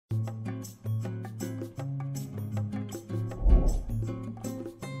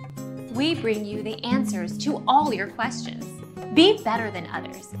we bring you the answers to all your questions. Be better than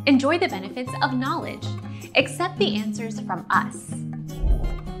others. Enjoy the benefits of knowledge. Accept the answers from us.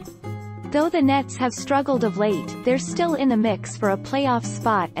 Though the Nets have struggled of late, they're still in the mix for a playoff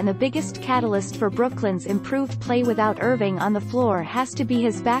spot, and the biggest catalyst for Brooklyn's improved play without Irving on the floor has to be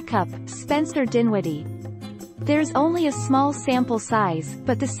his backup, Spencer Dinwiddie. There's only a small sample size,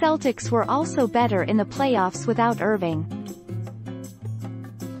 but the Celtics were also better in the playoffs without Irving.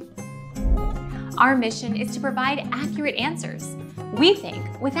 Our mission is to provide accurate answers. We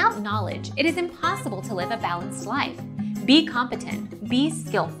think without knowledge, it is impossible to live a balanced life. Be competent, be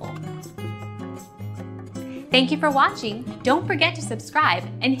skillful. Thank you for watching. Don't forget to subscribe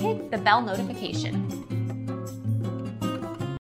and hit the bell notification.